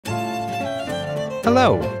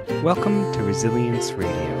Hello, welcome to Resilience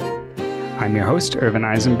Radio. I'm your host, Irvin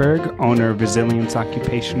Eisenberg, owner of Resilience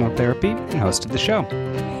Occupational Therapy and host of the show.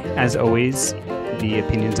 As always, the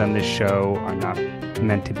opinions on this show are not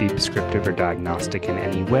meant to be prescriptive or diagnostic in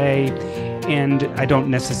any way, and I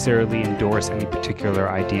don't necessarily endorse any particular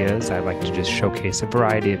ideas. I like to just showcase a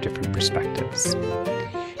variety of different perspectives.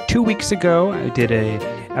 2 weeks ago, I did an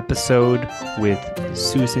episode with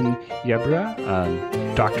Susan Yebra,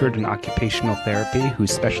 a doctorate in occupational therapy who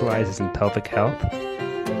specializes in pelvic health.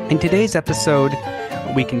 In today's episode,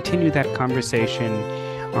 we continue that conversation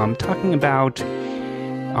talking about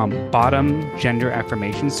bottom gender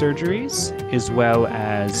affirmation surgeries, as well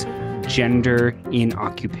as gender in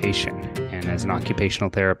occupation. And as an occupational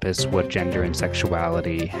therapist, what gender and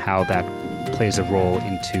sexuality, how that plays a role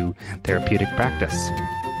into therapeutic practice.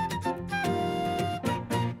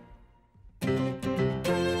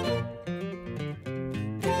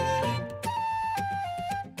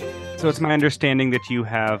 So it's my understanding that you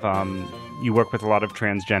have, you work with a lot of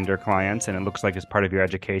transgender clients, and it looks like as part of your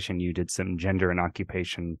education, you did some gender and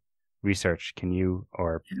occupation research. Can you,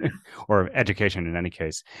 or education in any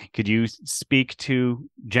case, could you speak to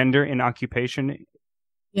gender in occupation?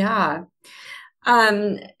 Yeah.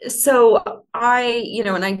 So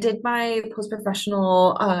and I did my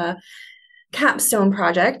post-professional capstone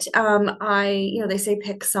project. They say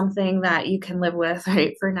pick something that you can live with,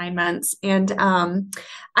 right, for 9 months. And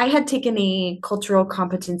I had taken a cultural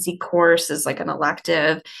competency course as like an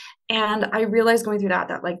elective. And I realized going through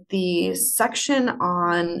that like the section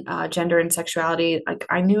on gender and sexuality, like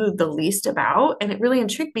I knew the least about, and it really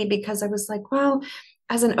intrigued me because I was like, well,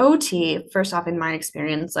 as an OT, first off, in my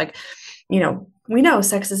experience, like, we know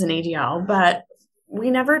sex is an ADL, but we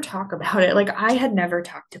never talk about it. Like I had never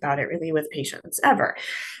talked about it really with patients ever.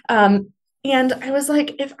 And I was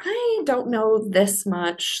like, if I don't know this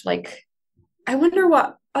much, like, I wonder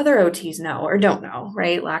what other OTs know or don't know,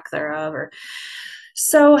 right? Lack thereof.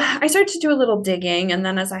 So I started to do a little digging. And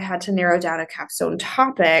then as I had to narrow down a capstone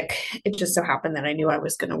topic, it just so happened that I knew I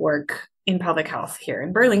was going to work in pelvic health here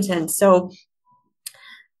in Burlington. So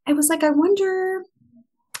I was like, I wonder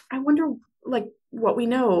like what we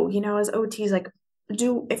know, as OTs, like,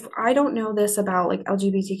 if I don't know this about like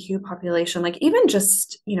LGBTQ population, like even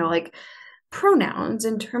just, like pronouns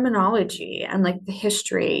and terminology and like the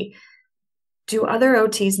history, do other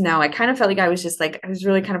OTs know? I kind of felt like I was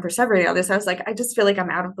really kind of perseverating on this. I was like, I just feel like I'm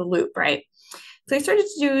out of the loop, right? So I started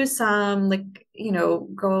to do some like,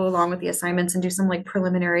 go along with the assignments and do some like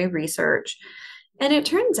preliminary research. And it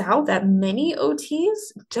turns out that many OTs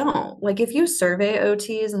don't. Like if you survey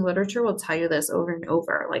OTs, and literature will tell you this over and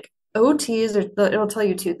over, like it'll tell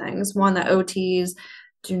you two things. One, that OTs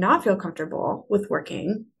do not feel comfortable with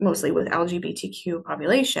working mostly with LGBTQ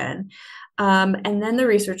population. And then the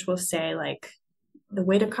research will say like the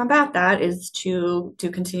way to combat that is to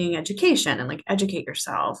do continuing education and like educate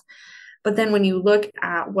yourself. But then when you look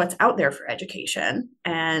at what's out there for education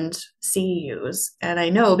and CEUs, and I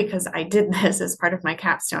know because I did this as part of my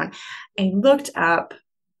capstone, I looked up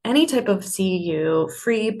any type of CEU,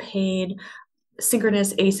 free, paid,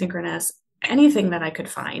 synchronous, asynchronous, anything that I could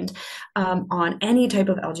find on any type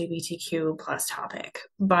of LGBTQ plus topic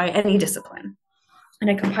by any discipline.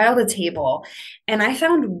 And I compiled a table, and I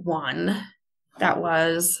found one that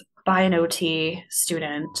was by an OT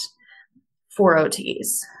student for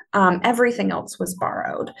OTs. Everything else was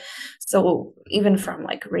borrowed. So even from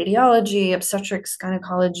like radiology, obstetrics,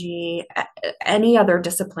 gynecology, any other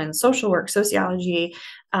discipline, social work, sociology,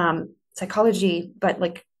 psychology, but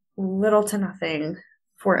like little to nothing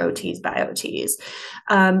for OTs by OTs.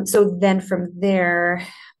 So then from there,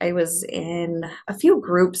 I was in a few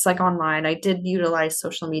groups like online. I did utilize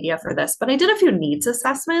social media for this, but I did a few needs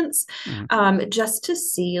assessments just to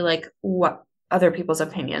see like what other people's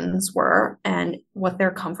opinions were and what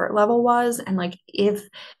their comfort level was. And like, if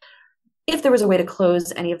there was a way to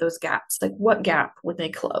close any of those gaps, like what gap would they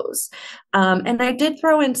close? And I did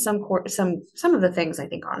throw in some of the things I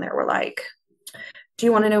think on there were like, do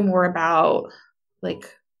you want to know more about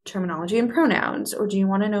like terminology and pronouns? Or do you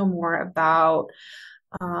want to know more about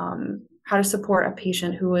how to support a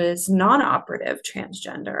patient who is non-operative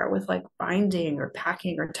transgender with like binding or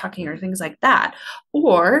packing or tucking or things like that?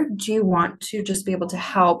 Or do you want to just be able to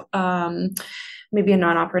help maybe a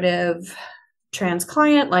non-operative trans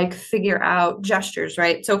client like figure out gestures,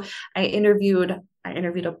 right? So I interviewed I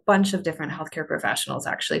interviewed a bunch of different healthcare professionals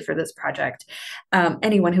actually for this project,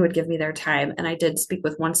 anyone who would give me their time. And I did speak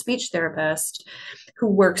with one speech therapist who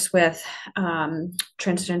works with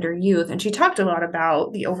transgender youth. And she talked a lot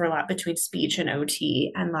about the overlap between speech and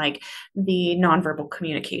OT and like the nonverbal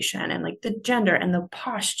communication and like the gender and the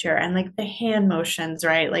posture and like the hand motions,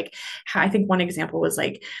 right? Like how, I think one example was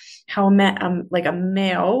like how like a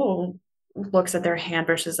male looks at their hand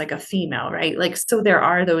versus like a female, right? Like, so there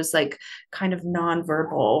are those like kind of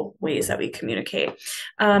nonverbal ways that we communicate.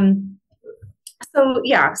 So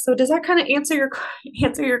yeah, so does that kind of answer your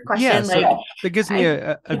Yeah, question? so Like, that gives me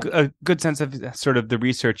a good sense of sort of the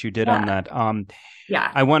research you did on yeah, that.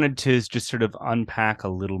 yeah, I wanted to just sort of unpack a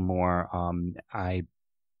little more.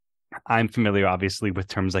 I'm familiar, obviously, with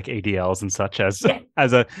terms like ADLs and such as yeah.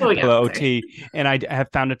 as a Oh yeah, fellow sorry. OT, and I have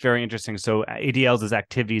found it very interesting. So ADLs is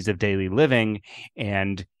activities of daily living,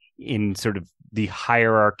 and in sort of the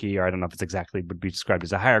hierarchy, or I don't know if it's exactly would be described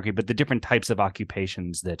as a hierarchy, but the different types of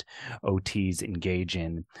occupations that OTs engage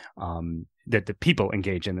in, that the people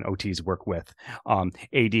engage in and OTs work with.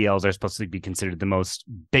 ADLs are supposed to be considered the most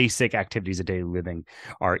basic activities of daily living,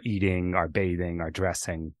 are eating, are bathing, are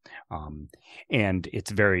dressing. And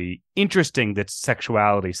it's very interesting that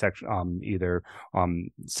sexuality, either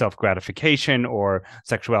self-gratification or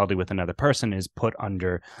sexuality with another person, is put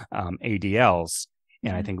under ADLs.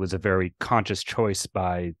 And I think it was a very conscious choice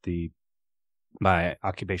by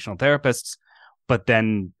occupational therapists. But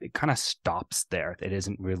then it kind of stops there. It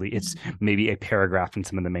isn't really. It's maybe a paragraph in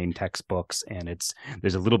some of the main textbooks, and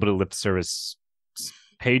there's a little bit of lip service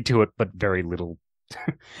paid to it, but very little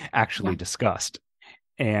actually Yeah. discussed.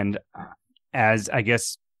 And as I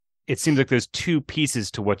guess it seems like there's two pieces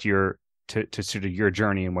to what to sort of your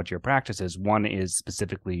journey and what your practice is. One is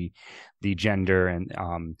specifically the gender and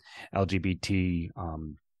LGBT,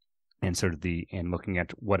 and sort of and looking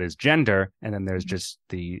at what is gender, and then there's just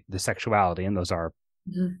the sexuality, and those are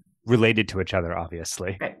Mhm. related to each other,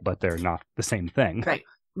 obviously, Right, but they're not the same thing. right,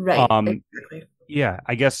 right, exactly. Yeah,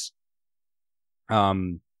 I guess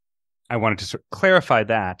I wanted to sort of clarify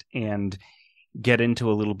that and get into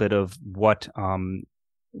a little bit of what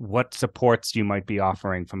supports you might be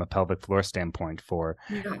offering from a pelvic floor standpoint for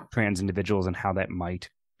Yeah. trans individuals and how that might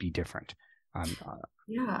be different.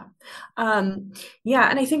 Yeah. Yeah,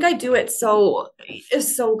 and I think I do it so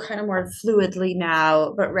kind of more fluidly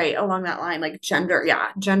now, but right along that line, like gender,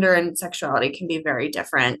 yeah, gender and sexuality can be very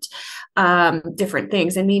different, different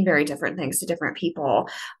things and mean very different things to different people.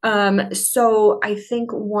 So I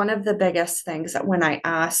think one of the biggest things that when I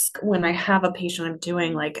have a patient, I'm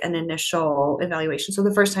doing like an initial evaluation. So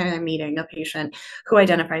the first time I'm meeting a patient who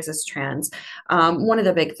identifies as trans, one of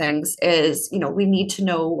the big things is, we need to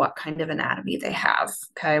know what kind of anatomy they have,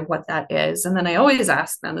 okay, what that is. And then I always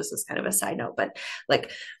ask them, this is kind of a side note, but like,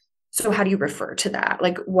 so how do you refer to that?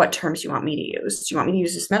 Like, what terms do you want me to use? Do you want me to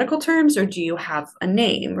use this medical terms or do you have a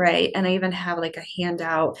name, right? And I even have like a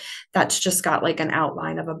handout that's just got like an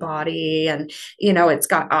outline of a body and, it's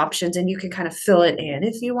got options and you can kind of fill it in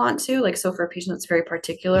if you want to. Like, so for a patient that's very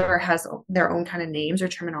particular or has their own kind of names or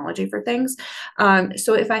terminology for things.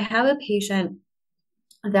 So if I have a patient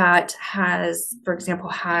that has, for example,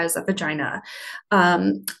 has a vagina,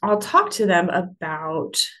 I'll talk to them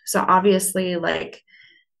about, so obviously, like,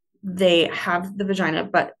 they have the vagina,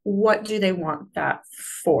 but what do they want that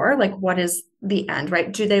for? Like, what is the end,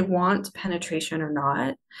 right? Do they want penetration or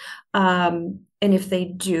not? And if they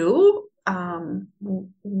do,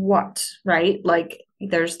 what, right? Like,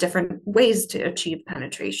 there's different ways to achieve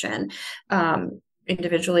penetration.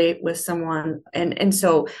 Individually with someone, and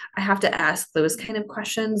so I have to ask those kind of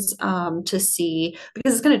questions to see,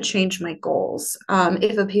 because it's going to change my goals.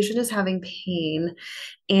 If a patient is having pain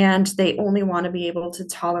and they only want to be able to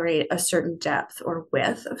tolerate a certain depth or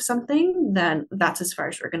width of something, then that's as far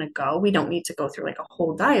as we're going to go. We don't need to go through like a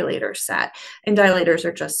whole dilator set. And dilators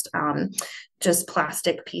are just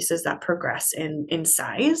plastic pieces that progress in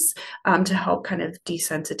size to help kind of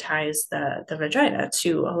desensitize the vagina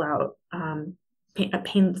to allow a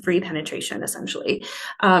pain-free penetration, essentially.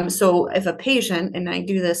 So if a patient, and I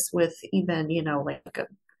do this with even, like a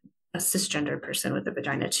cisgender person with a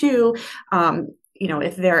vagina too,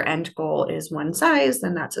 if their end goal is one size,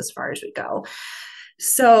 then that's as far as we go.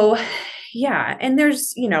 So yeah, and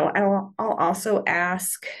there's, I'll also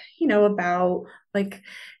ask, about like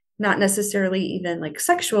not necessarily even like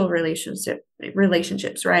sexual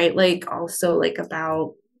relationships, right? Like also like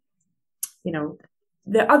about, you know,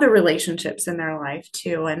 the other relationships in their life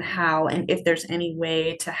too, and how, and if there's any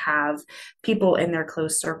way to have people in their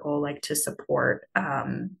close circle like to support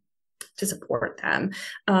them.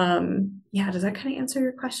 Yeah, does that kind of answer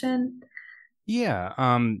your question? Yeah.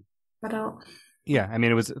 What else? Yeah, I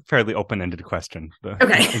mean, it was a fairly open-ended question,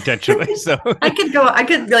 Okay. intentionally. So I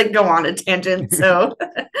could like go on a tangent. So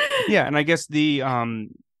yeah, and I guess we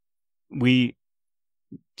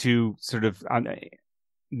to sort of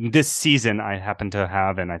this season I happen to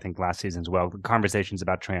have, and I think last season as well, conversations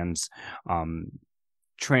about trans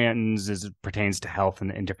as it pertains to health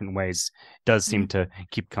in different ways does seem to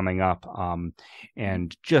keep coming up.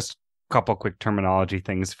 And just a couple quick terminology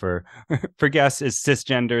things for for guests is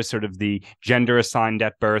cisgender, sort of the gender assigned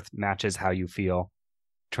at birth matches how you feel.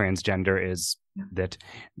 Transgender is that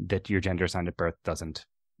your gender assigned at birth doesn't.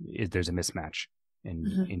 There's a mismatch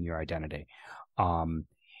in your identity.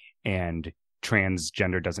 And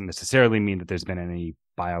transgender doesn't necessarily mean that there's been any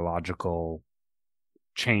biological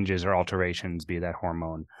changes or alterations, be that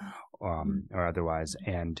hormone or otherwise.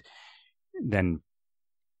 And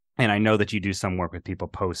I know that you do some work with people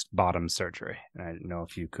post bottom surgery. And I don't know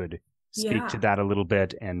if you could speak to that a little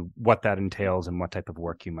bit and what that entails and what type of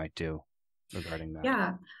work you might do regarding that.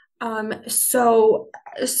 Yeah. So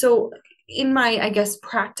in my, I guess,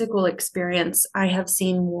 practical experience, I have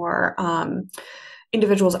seen more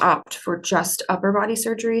individuals opt for just upper body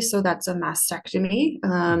surgery. So that's a mastectomy.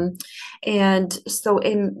 And so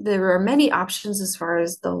there are many options as far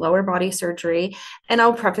as the lower body surgery. And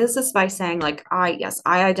I'll preface this by saying, like, I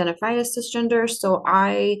identify as cisgender. So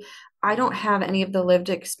I don't have any of the lived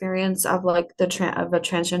experience of like of a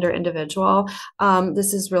transgender individual.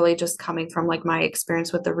 This is really just coming from like my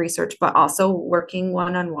experience with the research, but also working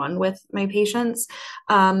one-on-one with my patients.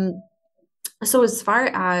 So as far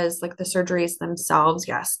as like the surgeries themselves,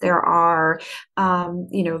 yes, there are,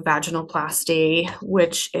 vaginoplasty,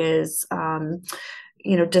 which is,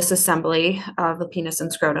 disassembly of the penis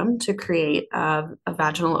and scrotum to create a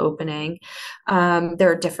vaginal opening.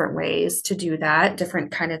 There are different ways to do that,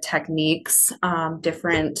 different kind of techniques,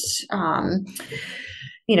 different,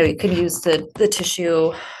 you can use the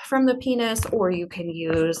tissue from the penis, or you can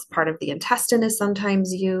use part of the intestine is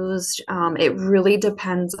sometimes used. It really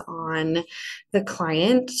depends on the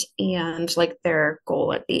client and like their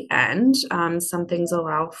goal at the end. Some things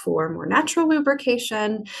allow for more natural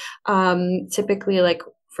lubrication. Typically, like,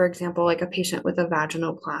 for example, like a patient with a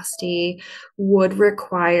vaginoplasty would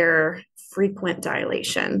require frequent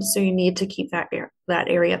dilation. So you need to keep that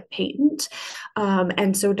area patent.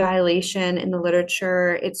 And so dilation in the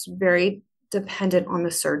literature, it's very dependent on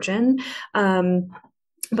the surgeon.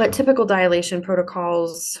 But typical dilation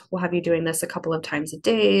protocols will have you doing this a couple of times a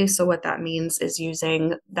day. So what that means is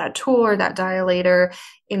using that tool or that dilator,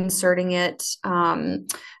 inserting it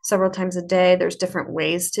several times a day. There's different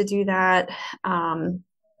ways to do that.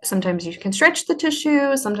 Sometimes you can stretch the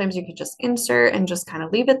tissue. Sometimes you can just insert and just kind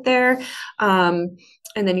of leave it there.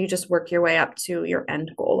 And then you just work your way up to your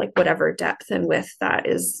end goal, like whatever depth and width that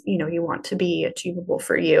is, you want to be achievable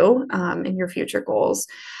for you in your future goals.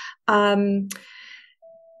 I've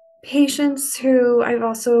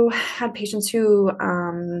also had patients who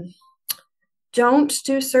don't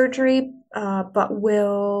do surgery, but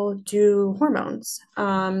will do hormones.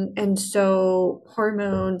 And so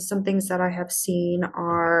hormones, some things that I have seen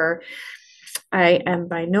are, I am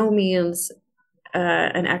by no means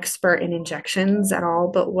an expert in injections at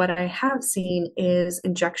all, but what I have seen is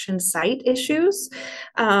injection site issues,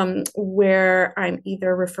 where I'm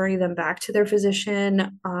either referring them back to their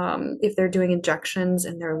physician. If they're doing injections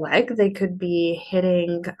in their leg, they could be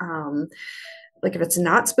hitting, like if it's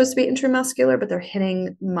not supposed to be intramuscular, but they're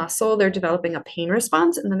hitting muscle, they're developing a pain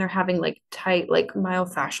response, and then they're having like tight, like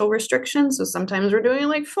myofascial restrictions. So sometimes we're doing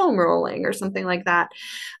like foam rolling or something like that.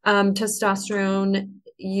 Testosterone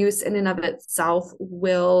use in and of itself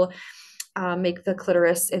will make the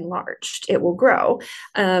clitoris enlarged. It will grow.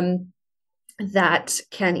 That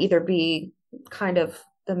can either be kind of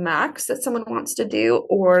the max that someone wants to do,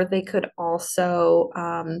 or they could also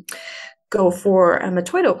go for a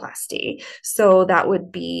metoidoplasty. So that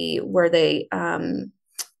would be where they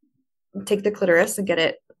take the clitoris and get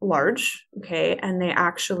it large, okay, and they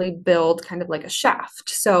actually build kind of like a shaft.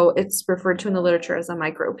 So it's referred to in the literature as a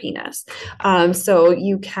micro penis. So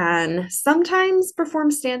you can sometimes perform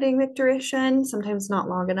standing micturition, sometimes not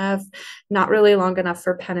long enough, not really long enough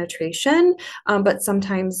for penetration, but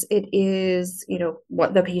sometimes it is,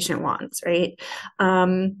 what the patient wants, right?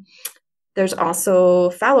 There's also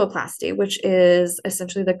phalloplasty, which is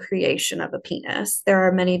essentially the creation of a penis. There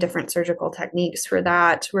are many different surgical techniques for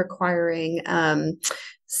that, requiring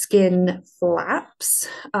skin flaps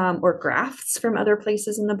or grafts from other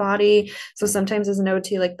places in the body. So sometimes as an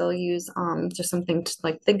OT, like they'll use just something to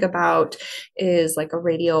like think about is like a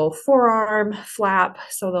radial forearm flap.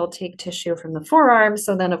 So they'll take tissue from the forearm.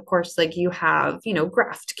 So then of course, like you have,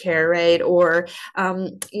 graft care, right? Or,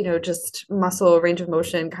 just muscle range of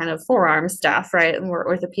motion kind of forearm stuff, right? And more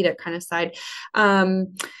orthopedic kind of side.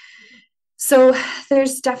 So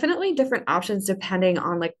there's definitely different options depending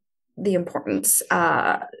on like the importance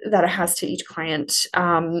that it has to each client.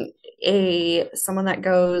 Someone that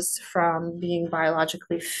goes from being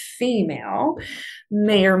biologically female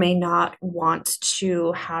may or may not want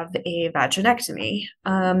to have a vaginectomy.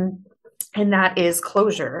 And that is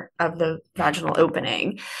closure of the vaginal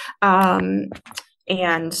opening.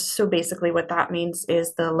 And so basically what that means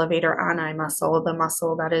is the levator ani muscle, the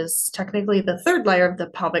muscle that is technically the third layer of the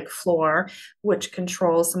pelvic floor, which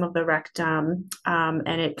controls some of the rectum,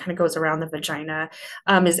 and it kind of goes around the vagina,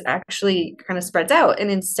 is actually kind of spreads out, and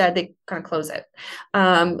instead they kind of close it.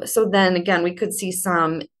 So then again, we could see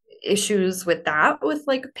some issues with that, with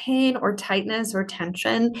like pain or tightness or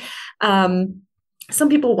tension. Some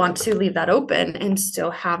people want to leave that open and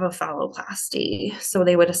still have a phalloplasty. So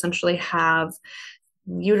they would essentially have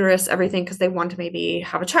uterus, everything, because they want to maybe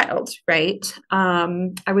have a child, right?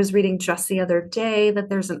 I was reading just the other day that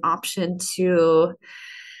there's an option to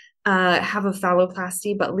have a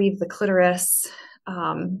phalloplasty, but leave the clitoris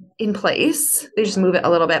in place. They just move it a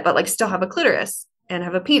little bit, but like still have a clitoris and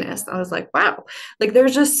have a penis. I was like, wow, like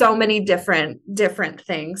there's just so many different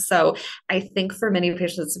things. So I think for many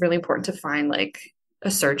patients, it's really important to find like a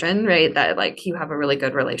surgeon, right, that like you have a really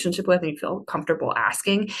good relationship with and you feel comfortable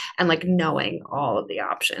asking and like knowing all of the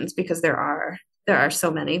options, because there are so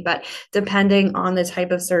many. But depending on the type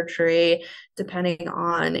of surgery, depending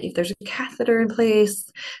on if there's a catheter in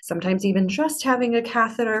place, sometimes even just having a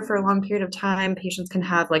catheter for a long period of time, patients can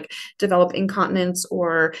have like develop incontinence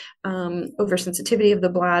or oversensitivity of the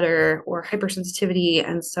bladder or hypersensitivity.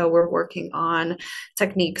 And so we're working on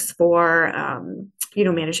techniques for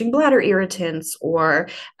managing bladder irritants or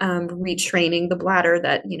retraining the bladder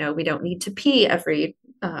that, we don't need to pee every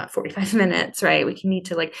 45 minutes, right? We can need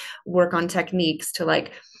to like work on techniques to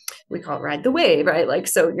like, we call it ride the wave, right? Like,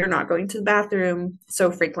 so you're not going to the bathroom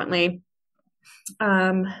so frequently.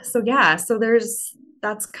 So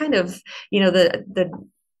that's kind of, the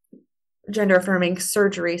gender affirming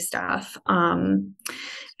surgery stuff. And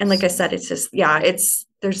like I said, it's just,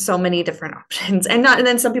 there's so many different options, and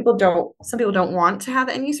then some people don't want to have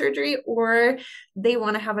any surgery, or they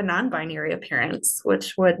want to have a non-binary appearance,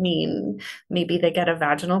 which would mean maybe they get a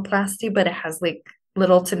vaginoplasty, but it has like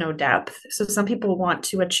little to no depth. So some people want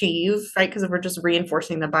to achieve, right? Because if we're just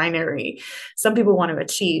reinforcing the binary, some people want to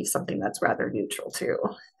achieve something that's rather neutral too.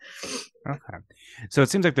 Okay. So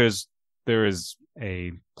it seems like there is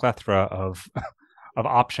a plethora of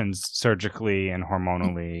options surgically and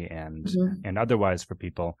hormonally and otherwise for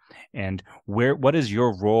people. And what is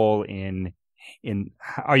your role in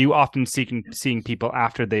are you often seeing people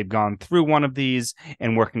after they've gone through one of these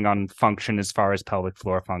and working on function as far as pelvic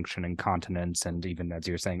floor function and continence, and even as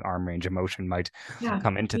you're saying, arm range of motion might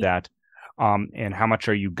come into that? And how much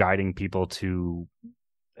are you guiding people to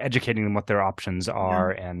educating them what their options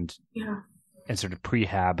are and sort of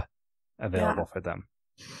prehab available for them?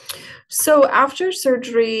 So after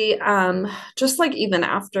surgery, just like even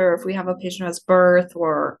after, if we have a patient who has birth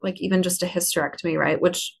or like even just a hysterectomy, right,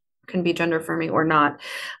 which can be gender affirming or not,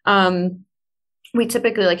 we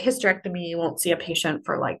typically like hysterectomy, you won't see a patient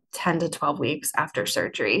for like 10 to 12 weeks after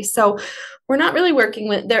surgery. So we're not really working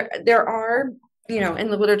with, there are, in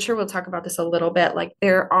the literature, we'll talk about this a little bit, like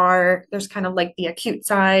there's kind of like the acute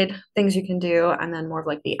side things you can do, and then more of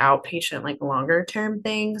like the outpatient, like longer term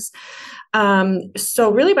things.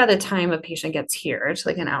 So really by the time a patient gets here to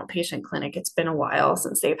like an outpatient clinic, it's been a while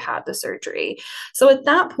since they've had the surgery. So at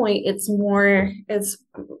that point, it's more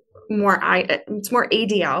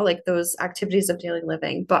ADL, like those activities of daily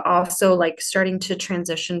living, but also like starting to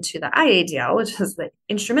transition to the IADL, which is the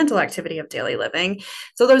instrumental activity of daily living.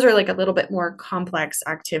 So those are like a little bit more complex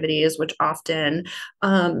activities, which often,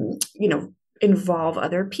 involve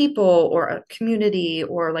other people or a community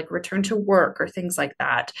or like return to work or things like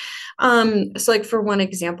that. So like for one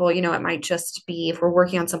example, it might just be if we're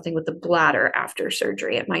working on something with the bladder after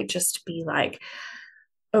surgery, it might just be like,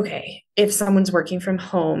 okay, if someone's working from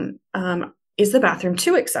home, is the bathroom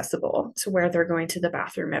too accessible to where they're going to the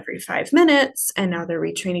bathroom every 5 minutes and now they're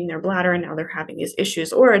retraining their bladder and now they're having these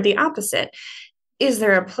issues? Or the opposite, is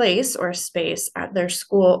there a place or a space at their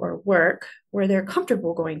school or work where they're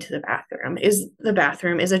comfortable going to the bathroom?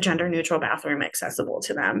 Is a gender neutral bathroom accessible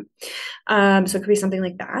to them? So it could be something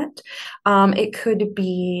like that. It could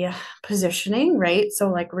be positioning, right? So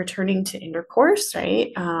like returning to intercourse,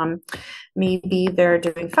 right? Maybe they're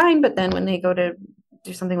doing fine, but then when they go to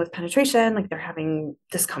do something with penetration, like they're having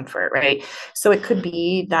discomfort, right? So it could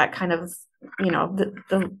be that kind of,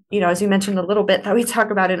 as you mentioned a little bit that we talk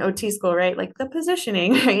about in OT school, right? Like the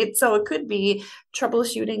positioning, right? So it could be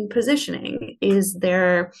troubleshooting positioning. Is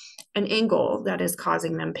there an angle that is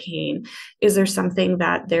causing them pain? Is there something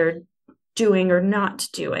that they're doing or not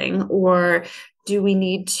doing? Or do we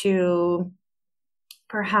need to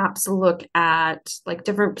perhaps look at like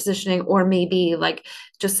different positioning, or maybe like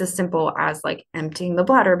just as simple as like emptying the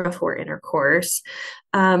bladder before intercourse?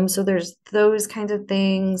 So there's those kinds of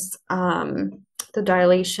things. The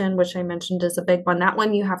dilation, which I mentioned, is a big one. That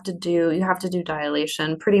one you have to do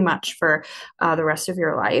dilation pretty much for the rest of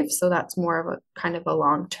your life. So that's more of a kind of a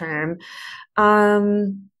long term.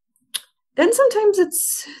 Then sometimes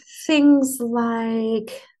it's things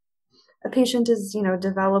like a patient is,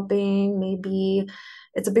 developing, maybe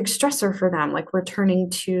it's a big stressor for them, like returning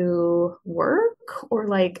to work, or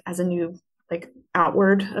like as a new, like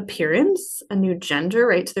outward appearance, a new gender,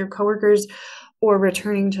 right, to their coworkers, or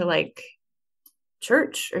returning to like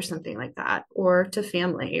church or something like that, or to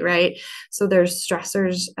family, right? So there's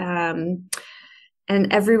stressors, and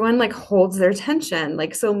everyone like holds their tension.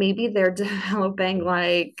 Like, so maybe they're developing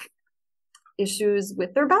like issues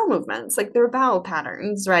with their bowel movements, like their bowel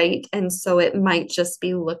patterns, right? And so it might just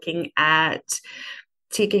be looking at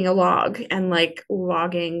taking a log and like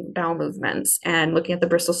logging bowel movements and looking at the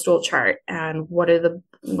Bristol stool chart and what are the,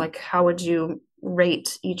 like, how would you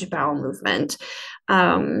rate each bowel movement?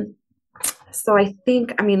 So I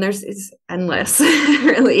think, it's endless,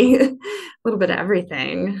 really, a little bit of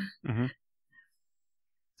everything. Mm-hmm.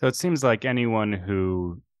 So it seems like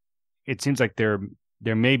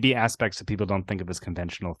there may be aspects that people don't think of as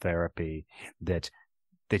conventional therapy that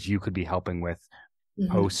you could be helping with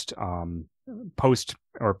post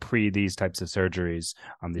or pre these types of surgeries,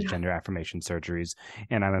 these gender affirmation surgeries.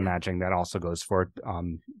 And I'm imagining that also goes for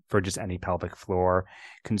just any pelvic floor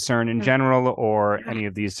concern in general, or any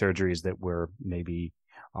of these surgeries that were maybe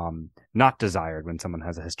not desired when someone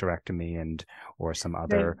has a hysterectomy or some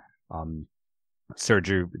other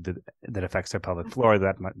surgery that affects their pelvic floor.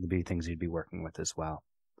 That might be things you'd be working with as well.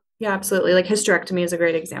 Yeah, absolutely. Like hysterectomy is a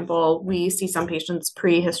great example. We see some patients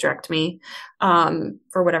pre-hysterectomy,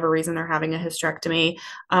 for whatever reason they're having a hysterectomy.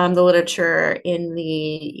 The literature in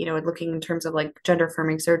the, looking in terms of like gender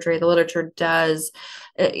affirming surgery, the literature does,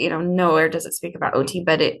 nowhere does it speak about OT,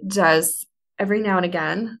 but it does. Every now and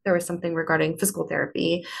again, there was something regarding physical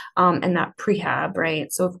therapy, and that prehab,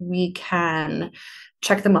 right? So if we can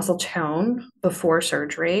check the muscle tone before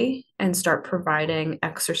surgery and start providing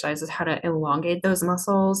exercises, how to elongate those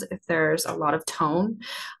muscles if there's a lot of tone,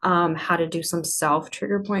 how to do some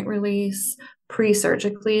self-trigger point release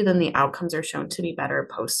pre-surgically, then the outcomes are shown to be better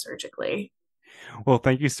post-surgically. Well,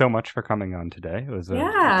 thank you so much for coming on today. It was a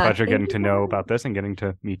pleasure getting to know about this and getting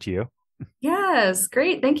to meet you. Yes,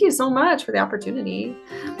 great. Thank you so much for the opportunity.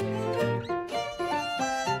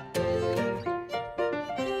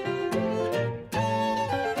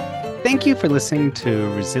 Thank you for listening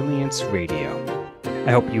to Resilience Radio.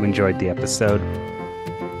 I hope you enjoyed the episode.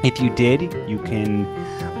 If you did, you can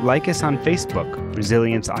like us on Facebook,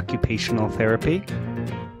 Resilience Occupational Therapy,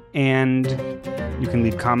 and you can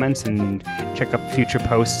leave comments and check out future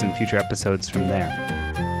posts and future episodes from there.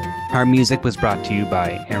 Our music was brought to you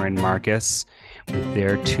by Aaron Marcus with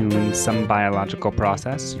their tune Some Biological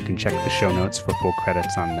Process. You can check the show notes for full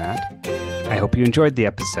credits on that. I hope you enjoyed the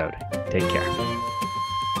episode. Take care.